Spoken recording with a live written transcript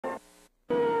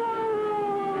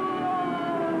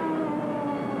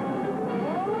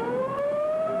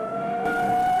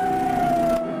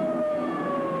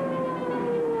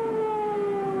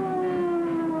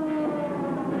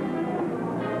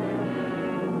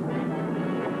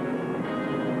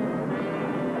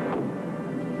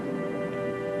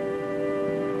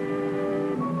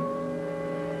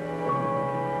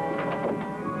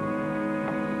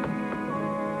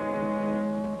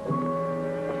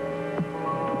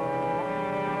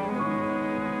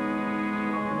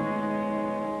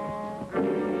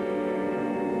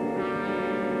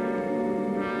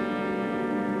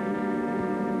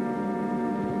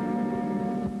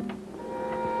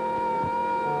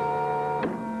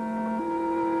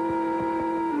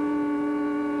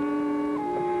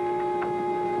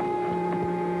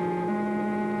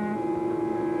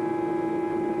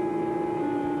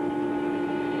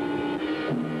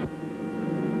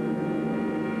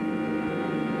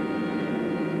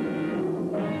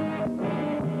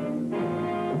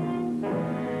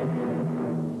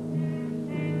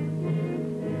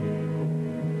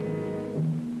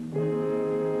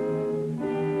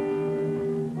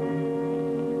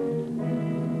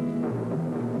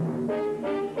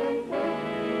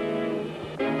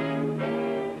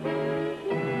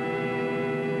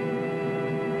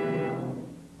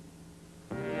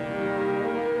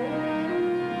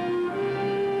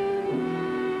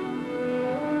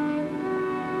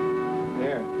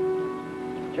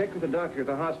check with the doctor at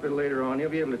the hospital later on. He'll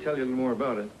be able to tell you a little more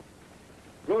about it.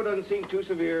 Blow doesn't seem too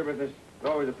severe, but there's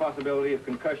always a possibility of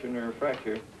concussion or a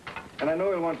fracture. And I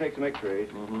know he'll want to take some x-rays.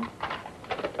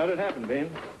 How did it happen, Ben?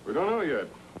 We don't know yet.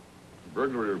 The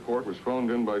burglary report was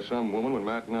phoned in by some woman. When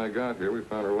Matt and I got here, we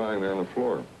found her lying there on the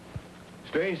floor.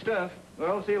 Strange stuff.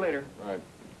 Well, see you later. Right.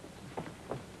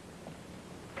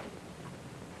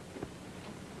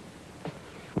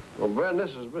 Well, Ben, this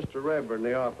is Mr. Rayburn,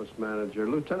 the office manager.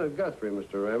 Lieutenant Guthrie,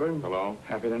 Mr. Rayburn. Hello.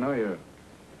 Happy to know you.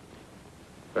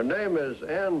 Her name is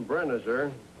Ann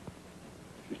Brennizer.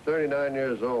 She's 39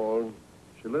 years old.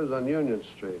 She lives on Union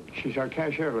Street. She's our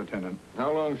cashier, Lieutenant.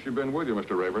 How long has she been with you,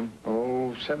 Mr. Rayburn?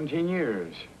 Oh, 17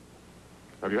 years.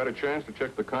 Have you had a chance to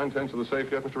check the contents of the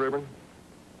safe yet, Mr. Rayburn?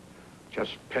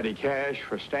 Just petty cash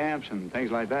for stamps and things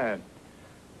like that.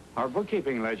 Our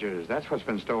bookkeeping ledgers, that's what's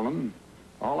been stolen.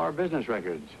 All our business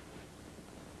records.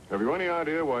 Have you any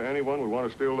idea why anyone would want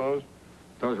to steal those?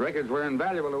 Those records were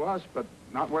invaluable to us, but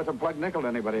not worth a plug nickel to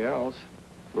anybody else.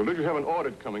 Well, did you have an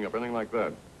audit coming up, anything like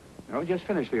that? No, just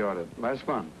finished the audit last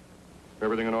month.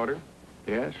 Everything in order?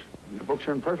 Yes, the books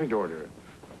are in perfect order.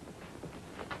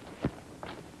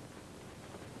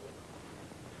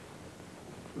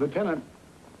 Lieutenant,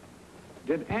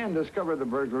 did Ann discover the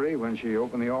burglary when she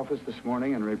opened the office this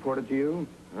morning and reported to you?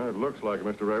 It looks like it,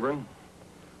 Mr. Rayburn.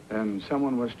 And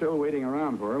someone was still waiting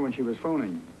around for her when she was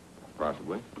phoning.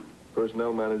 Possibly.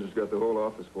 Personnel manager's got the whole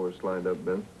office force lined up,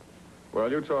 Ben.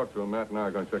 Well, you talk to him. Matt and I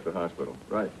are going to check the hospital.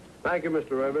 Right. Thank you,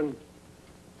 Mr. Rayburn.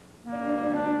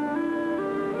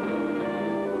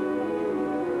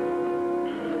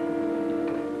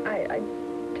 I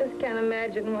just can't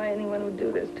imagine why anyone would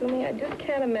do this to me. I just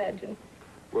can't imagine.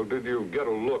 Well, did you get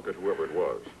a look at whoever it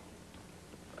was?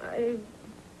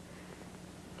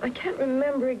 I can't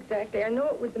remember exactly. I know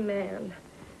it was a man.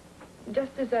 Just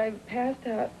as I passed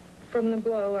out from the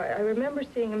blow, I remember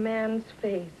seeing a man's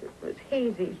face. It was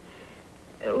hazy,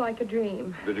 like a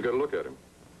dream. Did you get a look at him?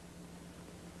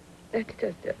 That's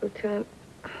just it, Lieutenant.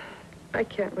 I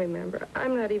can't remember.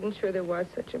 I'm not even sure there was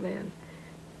such a man.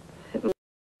 It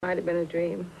might have been a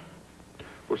dream.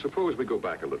 Well, suppose we go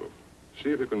back a little. See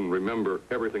if you can remember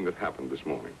everything that happened this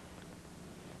morning.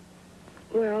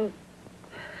 Well,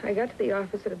 I got to the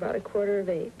office at about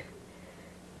 7:45.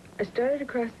 I started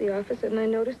across the office and I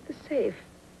noticed the safe.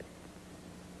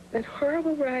 That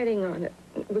horrible writing on it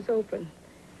was open.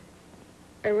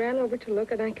 I ran over to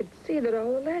look and I could see that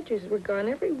all the ledgers were gone,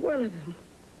 every one of them.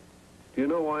 Do you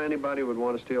know why anybody would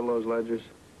want to steal those ledgers?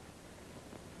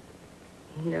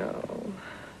 No.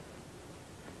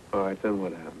 All right, then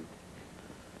what happened?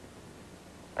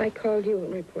 I called you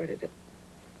and reported it.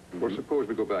 Well, suppose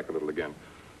we go back a little again.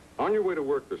 On your way to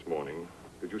work this morning,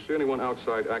 did you see anyone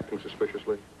outside acting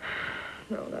suspiciously?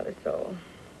 No, not a soul.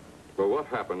 Well, what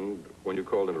happened when you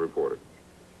called in to report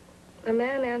it? A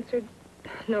man answered,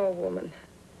 no, a woman.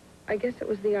 I guess it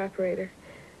was the operator.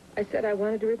 I said I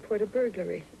wanted to report a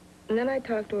burglary. And then I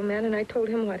talked to a man and I told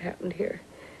him what happened here.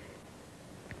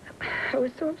 I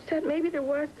was so upset. Maybe there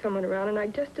was someone around and I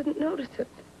just didn't notice it.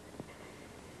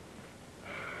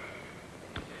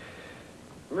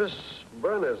 Miss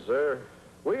Brennizer,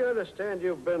 we understand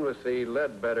you've been with the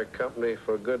Ledbetter Company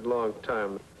for a good long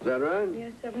time. Is that right?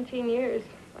 Yes, 17 years.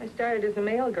 I started as a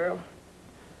mail girl.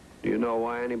 Do you know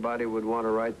why anybody would want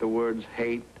to write the words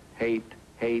hate, hate,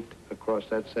 hate across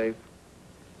that safe?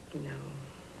 No.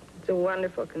 It's a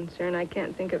wonderful concern. I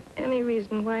can't think of any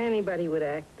reason why anybody would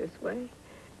act this way.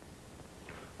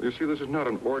 You see, this is not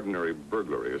an ordinary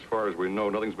burglary. As far as we know,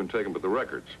 nothing's been taken but the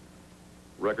records.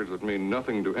 Records that mean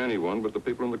nothing to anyone but the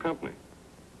people in the company.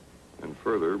 And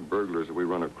further, burglars that we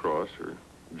run across are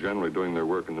generally doing their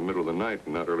work in the middle of the night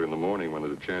and not early in the morning when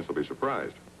there's a chance they'll be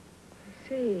surprised. I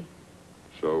see.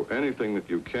 So anything that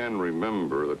you can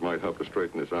remember that might help to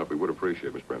straighten this out, we would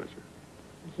appreciate, Miss Brennizer.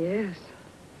 Yes.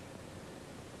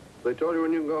 They told you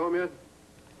when you can go home yet?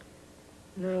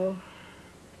 No.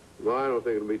 No, I don't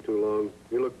think it'll be too long.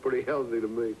 You look pretty healthy to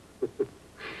me.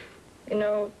 You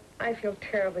know, I feel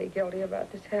terribly guilty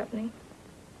about this happening.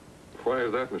 Why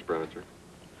is that, Miss Brennizer?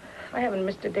 I haven't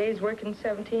missed a day's work in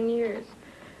 17 years.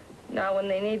 Now, when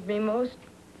they need me most,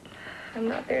 I'm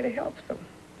not there to help them.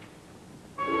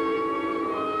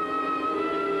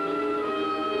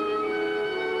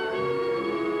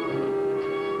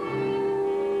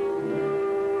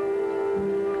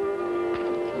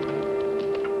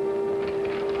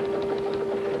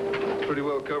 Pretty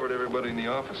well covered everybody in the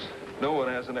office. No one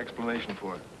has an explanation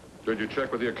for it. Did you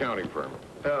check with the accounting firm?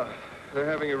 Yeah, they're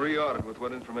having a re-audit with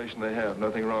what information they have.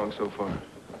 Nothing wrong so far.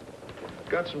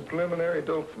 Got some preliminary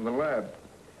dope from the lab.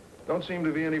 Don't seem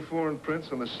to be any foreign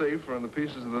prints on the safe or on the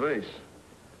pieces of the vase.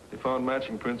 They found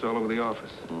matching prints all over the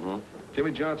office.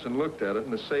 Jimmy Johnson looked at it,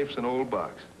 and the safe's an old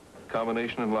box.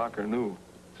 Combination and locker new.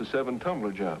 It's a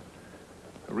 7-tumbler job.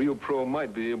 A real pro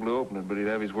might be able to open it, but he'd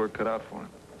have his work cut out for him.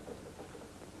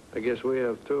 I guess we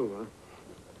have too, huh?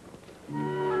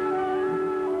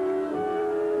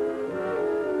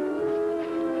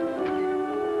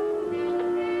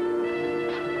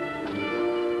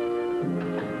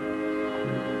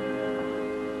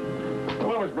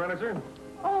 Hello, Miss Brennizer.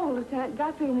 Oh, Lieutenant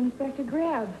Guthrie and Inspector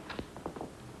Grebb.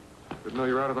 Didn't know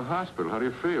you're out of the hospital. How do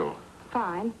you feel?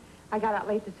 Fine. I got out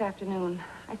late this afternoon.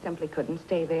 I simply couldn't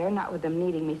stay there, not with them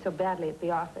needing me so badly at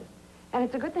the office. And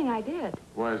it's a good thing I did.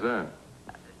 Why is that?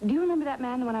 Do you remember that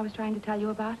man, the one I was trying to tell you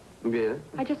about? Yeah.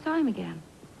 I just saw him again.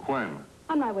 When?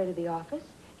 On my way to the office.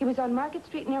 He was on Market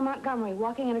Street near Montgomery,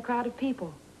 walking in a crowd of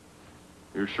people.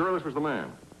 You're sure this was the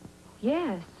man?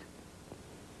 Yes.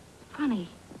 Funny.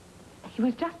 He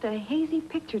was just a hazy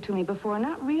picture to me before,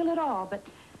 not real at all, but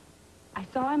I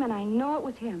saw him and I know it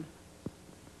was him.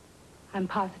 I'm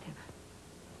positive.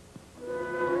 This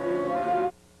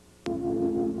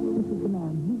is the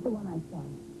man. He's the one I saw.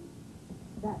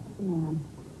 That's the man.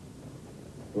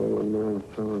 Oh, no,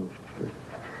 son.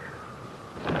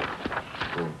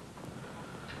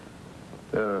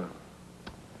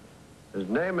 His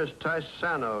name is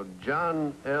Taisano,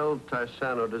 John L.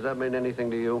 Taisano. Does that mean anything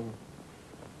to you?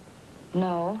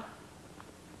 No.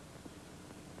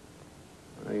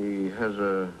 He has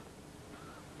a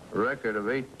record of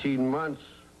 18 months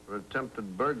for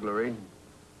attempted burglary.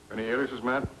 Any aliases,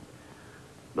 Matt?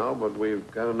 No, but we've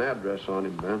got an address on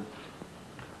him, Ben.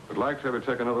 I'd like to have you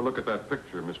take another look at that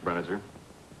picture, Miss Brennizer.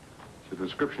 The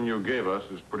description you gave us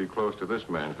is pretty close to this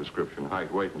man's description,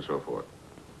 height, weight, and so forth.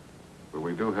 But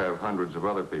we do have hundreds of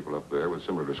other people up there with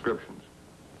similar descriptions.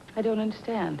 I don't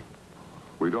understand.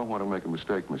 We don't want to make a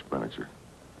mistake, Miss Brennizer.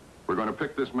 We're going to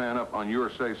pick this man up on your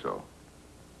say-so.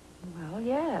 Well,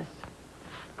 yes.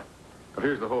 But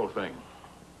here's the whole thing.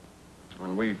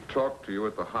 When we talked to you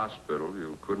at the hospital,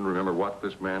 you couldn't remember what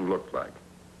this man looked like.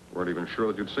 You weren't even sure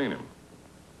that you'd seen him.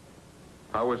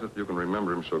 How is it you can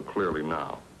remember him so clearly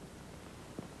now?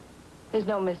 There's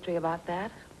no mystery about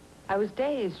that. I was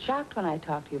dazed, shocked when I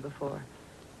talked to you before.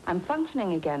 I'm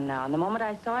functioning again now, and the moment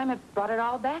I saw him, it brought it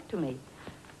all back to me.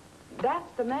 That's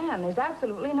the man. There's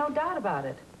absolutely no doubt about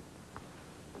it.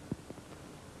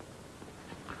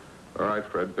 All right,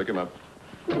 Fred, pick him up.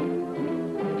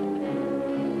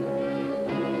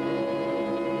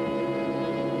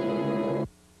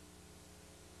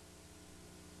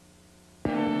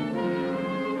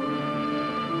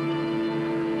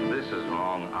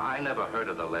 I never heard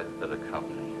of the letter to the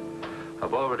company.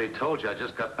 I've already told you I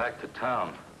just got back to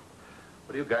town.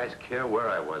 What do you guys care where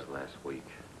I was last week?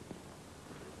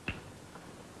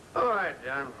 All right,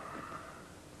 John.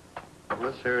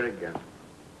 Let's hear it again.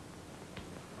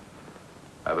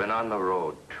 I've been on the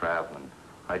road, traveling.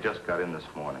 I just got in this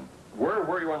morning. Where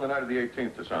were you on the night of the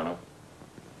 18th, Tassano?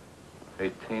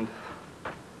 18th?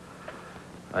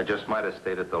 I just might have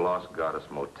stayed at the Lost Goddess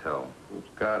Motel. It's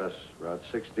Goddess, Route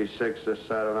 66, this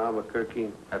side of Albuquerque.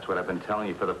 That's what I've been telling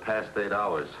you for the past 8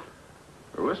 hours.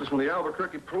 Well, this is from the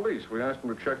Albuquerque police. We asked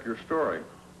them to check your story.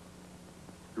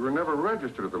 You were never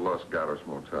registered at the Lost Goddess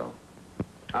Motel.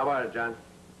 How about it, John?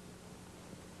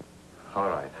 All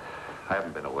right. I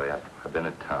haven't been away. I've been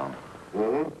in town.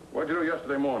 Mm-hmm. What'd you do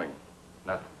yesterday morning?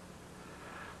 Nothing.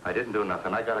 I didn't do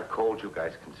nothing. I got a cold. You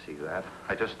guys can see that.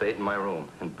 I just stayed in my room,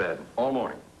 in bed. All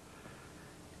morning?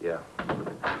 Yeah.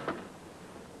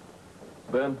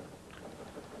 Ben?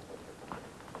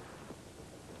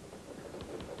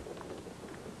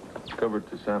 Covered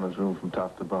Tassano's room from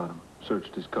top to bottom.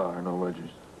 Searched his car, no ledgers.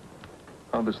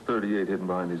 Found this .38 hidden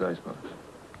behind these iceboxes.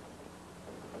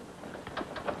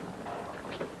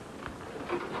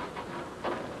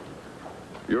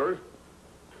 Yours?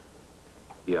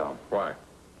 Yeah. Why?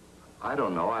 I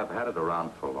don't know. I've had it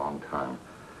around for a long time.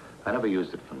 I never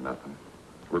used it for nothing.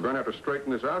 We're going to have to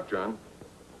straighten this out, John.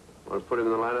 Want to put him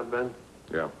in the lineup, Ben?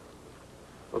 Yeah.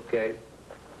 Okay.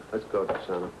 Let's go,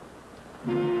 Tassano.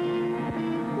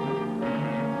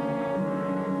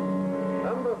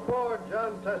 Number 4,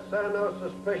 John Tassano,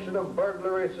 suspicion of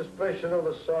burglary, suspicion of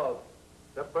assault.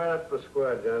 Step right up the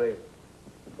square, Johnny.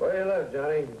 Where do you live,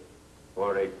 Johnny?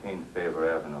 418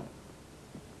 Favor Avenue.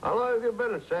 How long have you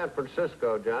been in San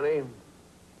Francisco, Johnny?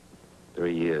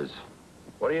 3 years.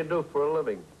 What do you do for a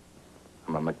living?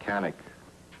 I'm a mechanic.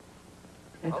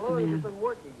 That's How the long have you man. been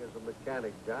working as a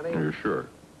mechanic, Johnny? You're sure?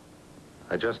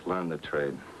 I just learned the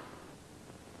trade.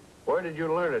 Where did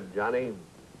you learn it, Johnny?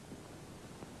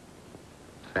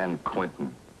 San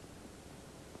Quentin.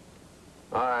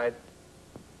 All right.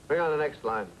 Bring on the next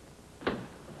line.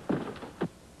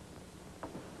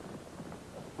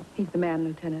 He's the man,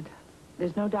 Lieutenant.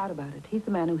 There's no doubt about it. He's the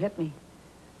man who hit me.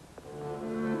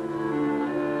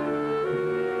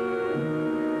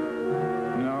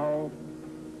 No,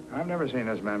 I've never seen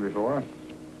this man before.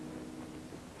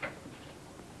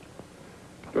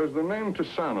 Does the name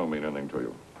Tisano mean anything to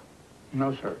you?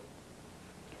 No, sir.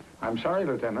 I'm sorry,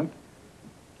 Lieutenant.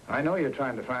 I know you're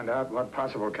trying to find out what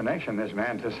possible connection this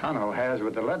man Tisano has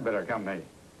with the Ledbetter Company.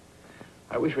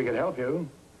 I wish we could help you.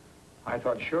 I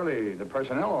thought surely the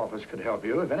personnel office could help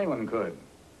you, if anyone could.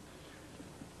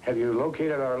 Have you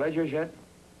located our ledgers yet?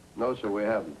 No, sir, we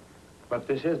haven't. But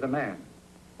this is the man.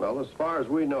 Well, as far as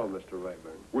we know, Mr.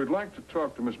 Rayburn. We'd like to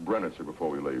talk to Miss Brennizer before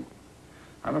we leave.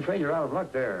 I'm afraid you're out of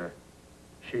luck there.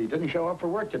 She didn't show up for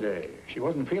work today. She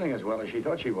wasn't feeling as well as she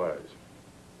thought she was.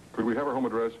 Could we have her home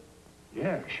address?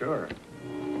 Yeah, sure.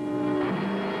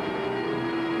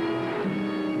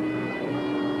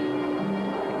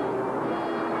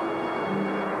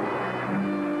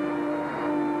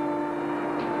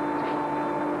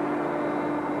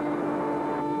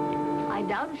 I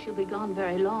doubt if she'll be gone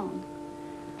very long.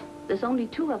 There's only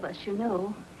 2 of us, you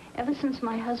know, ever since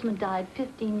my husband died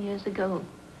 15 years ago.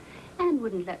 Ann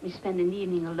wouldn't let me spend an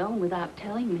evening alone without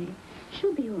telling me.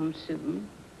 She'll be home soon.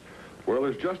 Well,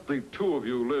 there's just the 2 of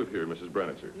you live here, Mrs.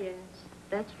 Brennizer. Yes,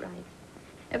 that's right.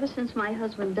 Ever since my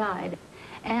husband died,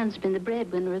 Ann's been the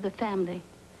breadwinner of the family.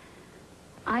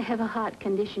 I have a heart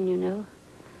condition, you know,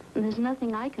 and there's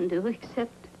nothing I can do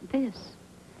except this.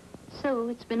 So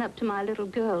it's been up to my little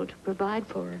girl to provide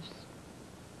for us.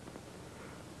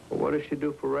 Well, what does she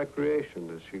do for recreation?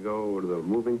 Does she go to the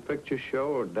moving picture show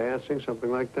or dancing, something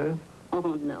like that?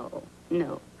 Oh,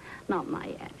 no, not my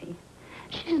Annie.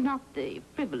 She's not the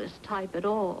frivolous type at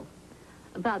all.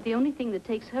 About the only thing that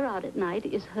takes her out at night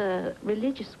is her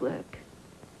religious work.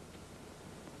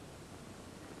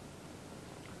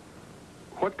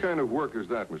 What kind of work is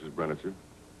that, Mrs. Brennizer?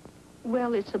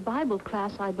 Well, it's a Bible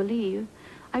class, I believe.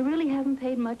 I really haven't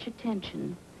paid much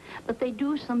attention. But they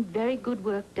do some very good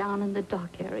work down in the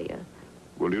dock area.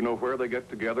 Well, do you know where they get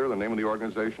together, the name of the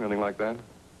organization, anything like that?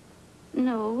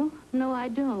 No, I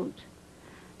don't.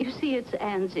 You see, it's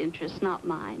Ann's interest, not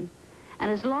mine.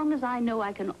 And as long as I know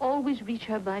I can always reach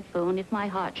her by phone if my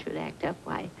heart should act up,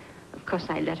 why, of course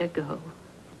I let her go.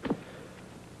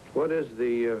 What is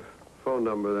the phone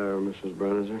number there, Mrs.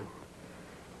 Brennizer?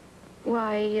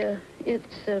 Why,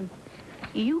 it's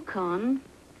Yukon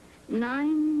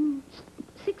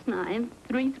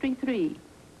 969-333.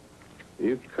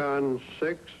 Yukon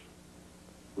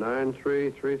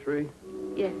 69333?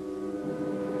 Yes.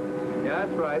 Yeah,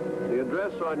 that's right. The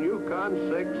address on Yukon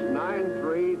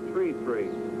 69333.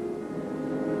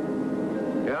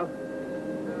 Yeah?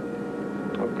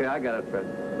 Okay, I got it, Fred.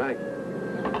 Thanks.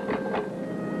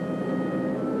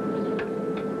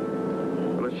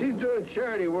 Well, if she's doing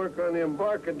charity work on the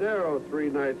Embarcadero 3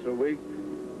 nights a week,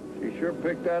 she sure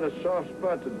picked out a soft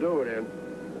spot to do it in.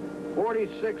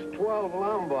 4612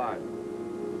 Lombard.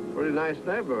 Pretty nice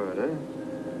neighborhood, huh?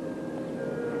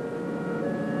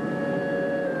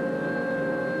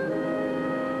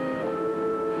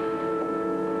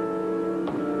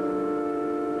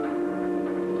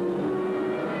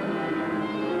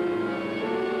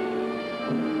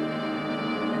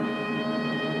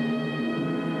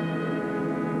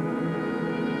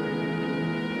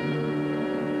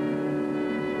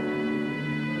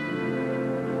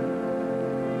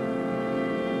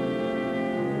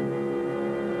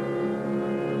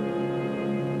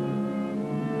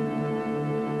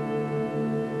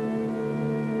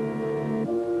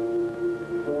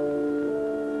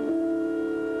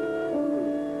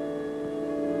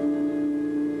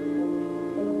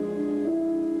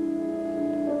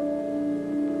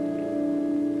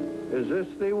 Is this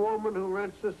the woman who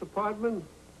rents this apartment?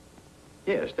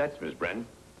 Yes, that's Miss Bren.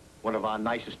 One of our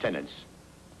nicest tenants.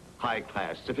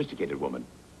 High-class, sophisticated woman.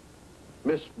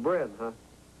 Miss Bren, huh?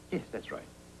 Yes, that's right.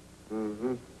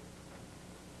 Mm-hmm.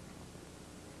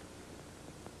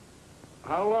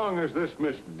 How long has this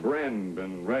Miss Bren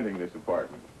been renting this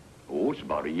apartment? Oh, it's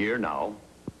about a year now.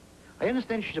 I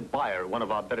understand she's a buyer at one of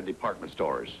our better department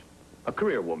stores. A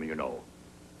career woman, you know.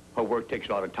 Her work takes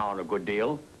her out of town a good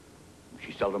deal.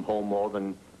 She seldom home more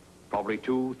than probably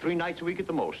 2-3 nights a week at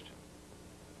the most.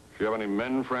 Do you have any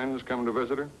men friends come to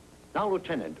visit her? Now,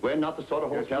 Lieutenant, we're not the sort of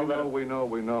hotel that... we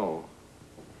know.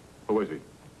 Who is he?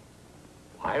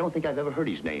 I don't think I've ever heard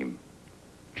his name.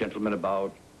 Gentleman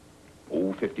about,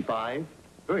 55.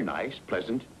 Very nice,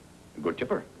 pleasant, a good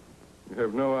tipper. You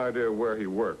have no idea where he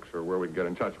works or where we'd get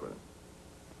in touch with him?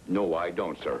 No, I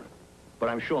don't, sir. But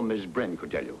I'm sure Miss Bren could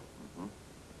tell you.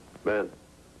 Man.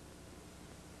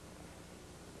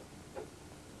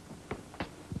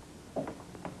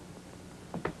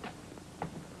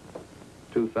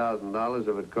 $2,000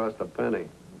 if it cost a penny.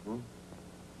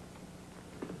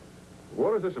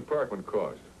 What does this apartment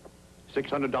cost?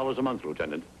 $600 a month,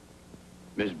 Lieutenant.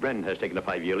 Miss Brennan has taken a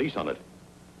 5-year lease on it.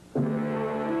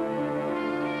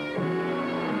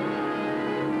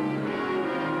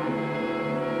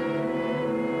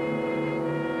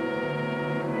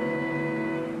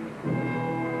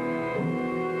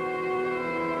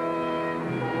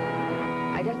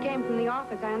 I just came from the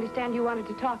office. I understand you wanted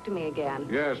to talk to me again.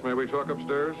 Yes, may we talk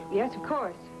upstairs? Yes, of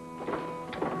course.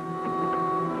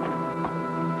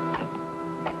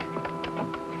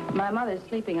 My mother's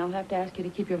sleeping. I'll have to ask you to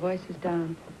keep your voices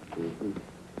down.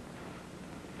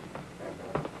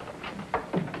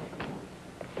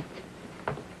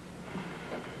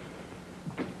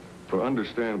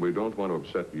 Understand, we don't want to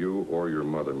upset you or your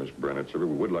mother, Miss Brennizer. We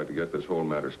would like to get this whole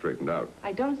matter straightened out.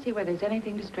 I don't see where there's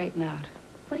anything to straighten out.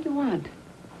 What do you want?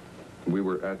 We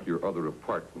were at your other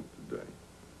apartment today.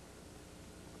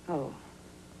 Oh.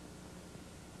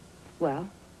 Well?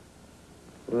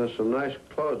 Well, there's some nice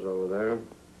clothes over there.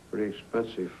 Pretty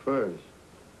expensive furs.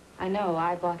 I know.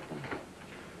 I bought them.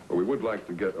 Well, we would like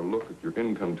to get a look at your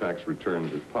income tax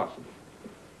returns if possible.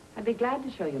 I'd be glad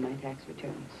to show you my tax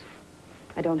returns.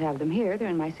 I don't have them here. They're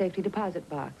in my safety deposit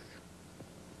box.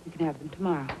 You can have them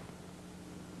tomorrow.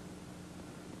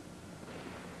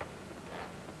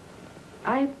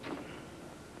 I'm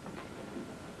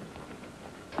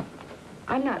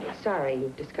not sorry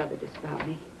you've discovered this about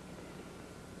me.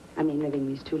 I mean, living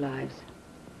these two lives.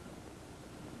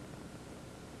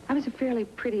 I was a fairly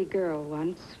pretty girl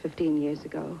once, 15 years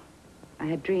ago. I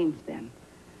had dreams then.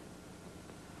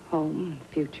 Home and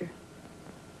future.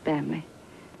 Family.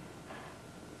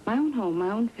 My own home,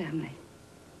 my own family.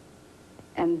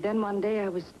 And then one day I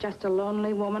was just a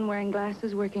lonely woman wearing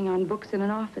glasses, working on books in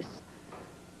an office.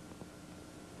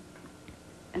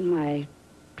 And my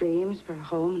dreams for a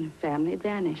home and a family had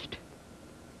vanished.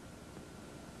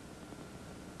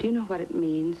 Do you know what it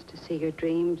means to see your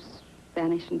dreams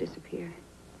vanish and disappear?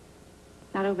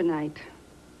 Not overnight,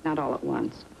 not all at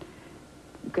once.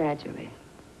 Gradually.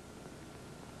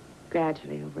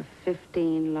 Gradually, over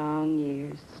 15 long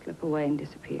years, slip away and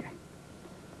disappear.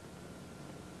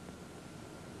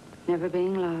 Never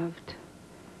being loved,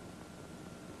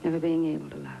 never being able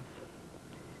to love.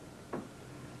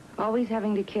 Always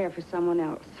having to care for someone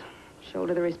else,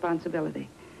 shoulder the responsibility.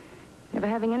 Never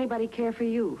having anybody care for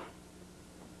you.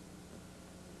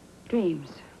 Dreams.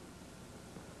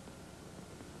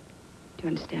 Do you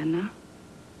understand now?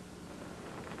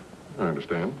 I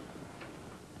understand.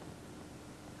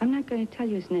 I'm not going to tell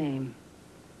you his name.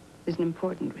 It isn't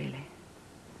important, really.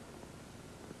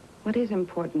 What is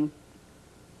important,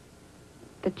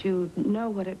 that you know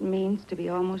what it means to be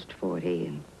almost 40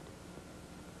 and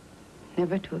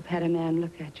never to have had a man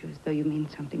look at you as though you mean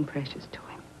something precious to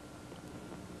him.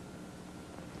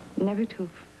 Never to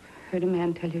have heard a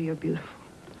man tell you you're beautiful.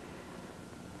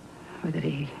 Or that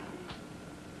he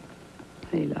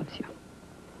loves you.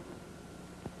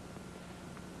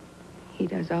 He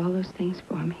does all those things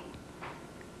for me.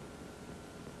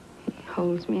 He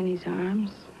holds me in his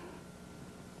arms.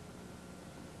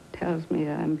 Tells me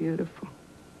that I'm beautiful.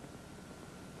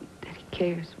 That he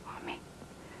cares for me.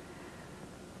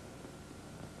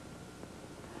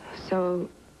 So,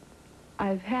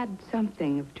 I've had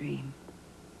something of dream.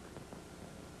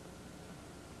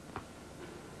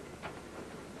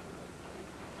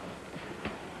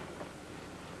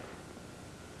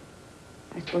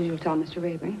 I suppose you'll tell Mr.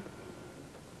 Rayburn.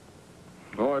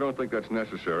 Oh, I don't think that's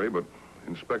necessary, but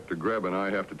Inspector Grebb and I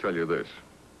have to tell you this.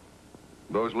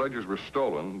 Those ledgers were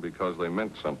stolen because they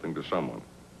meant something to someone.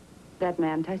 That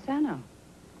man, Tisano.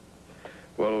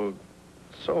 Well,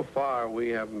 so far, we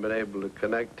haven't been able to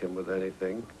connect him with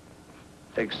anything,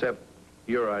 except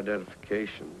your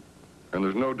identification. And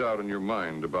there's no doubt in your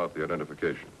mind about the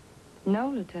identification. No,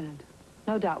 Lieutenant.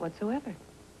 No doubt whatsoever.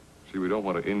 See, we don't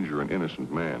want to injure an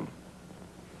innocent man.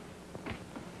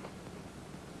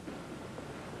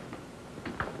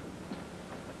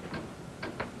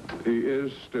 He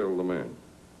is still the man.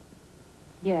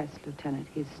 Yes, Lieutenant,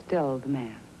 he's still the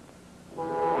man.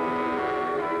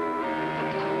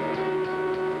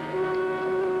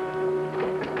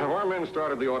 Have our men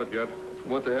started the audit yet?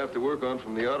 What they have to work on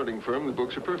from the auditing firm, the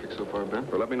books are perfect so far, Ben.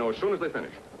 Well, let me know as soon as they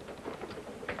finish.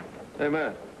 Hey,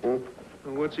 Matt. Hmm?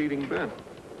 What's eating Ben?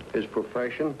 His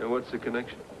profession? And what's the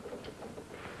connection?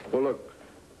 Well, look,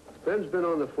 Ben's been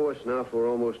on the force now for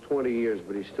almost 20 years,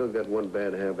 but he's still got one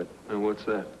bad habit. And what's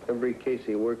that? Every case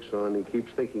he works on, he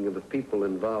keeps thinking of the people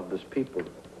involved as people.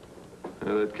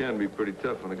 That can be pretty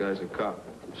tough when a guy's a cop.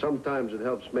 Sometimes it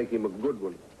helps make him a good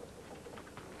one.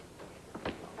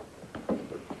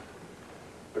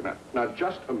 Good night. Now,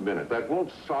 just a minute. That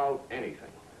won't solve anything.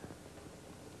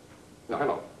 Now,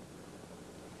 hello.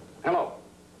 Hello.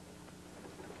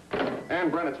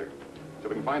 Ann Brennizer. So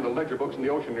we can find the ledger books in the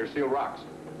ocean near Seal Rocks.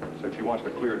 Said she wants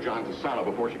to clear John Tassano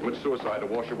before she commits suicide to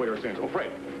wash away her sins. Oh,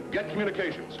 Fred, get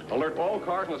communications. Alert all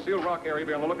cars in the Seal Rock area.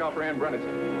 Be on the lookout for Ann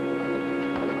Brennizer.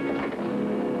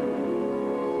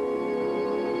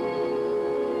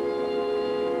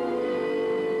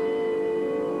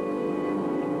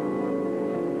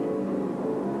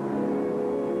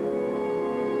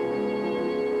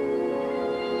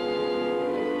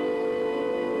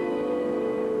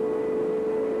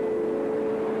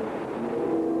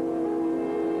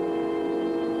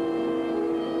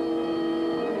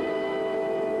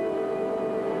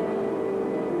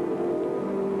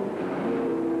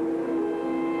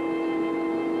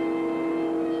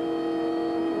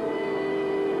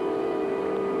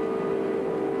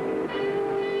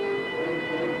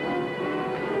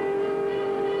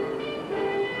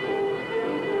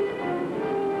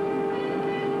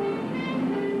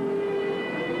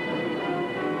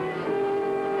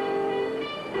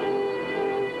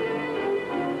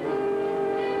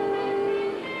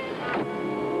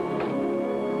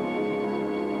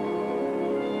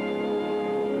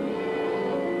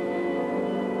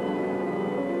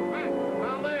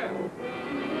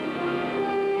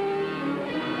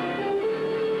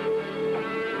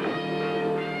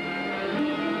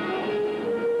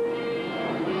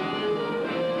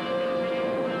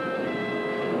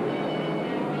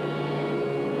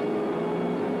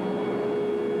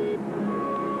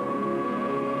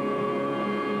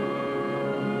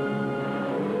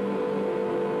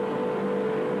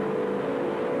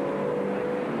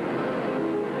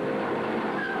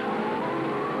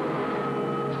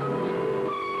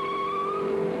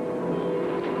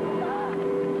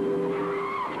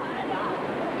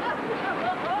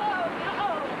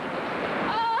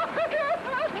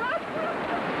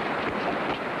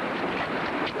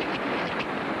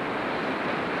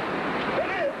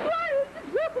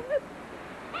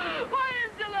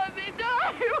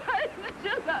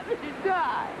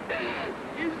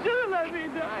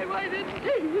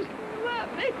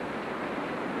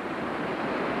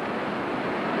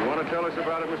 Tell us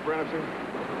about it, Miss Brennizer.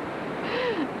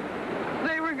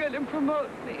 They were going to promote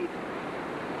me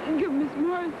and give Miss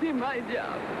Morrissey my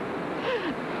job.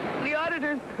 The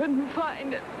auditors couldn't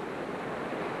find it.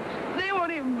 They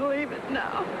won't even believe it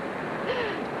now.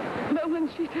 But when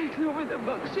she takes over the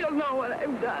book, she'll know what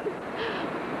I've done.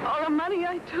 All the money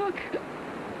I took.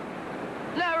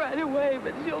 Not right away,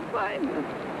 but she'll find it.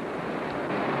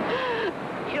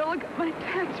 You'll look at my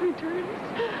tax returns.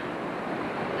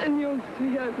 And you'll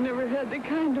see I've never had the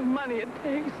kind of money it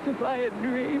takes to buy a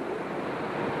dream.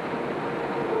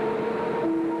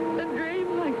 A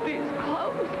dream like these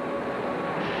clothes.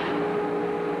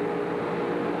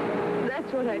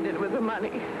 That's what I did with the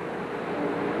money.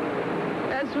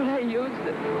 That's what I used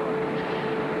it for.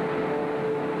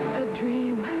 A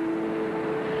dream.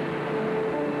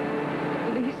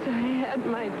 At least I had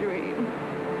my dream.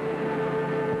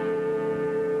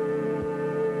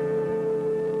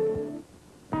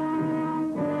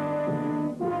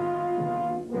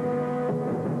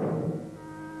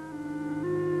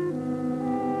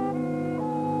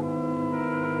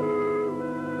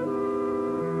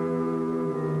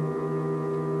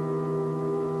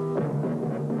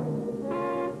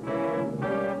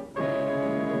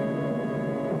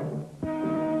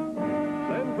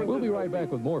 Right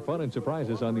back with more fun and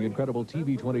surprises on the incredible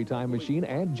TV-20 Time Machine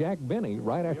and Jack Benny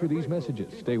right after these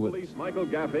messages. Stay with us. Michael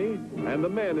Gaffey and the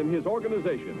men in his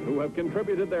organization who have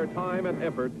contributed their time and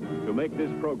effort to make this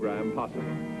program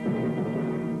possible.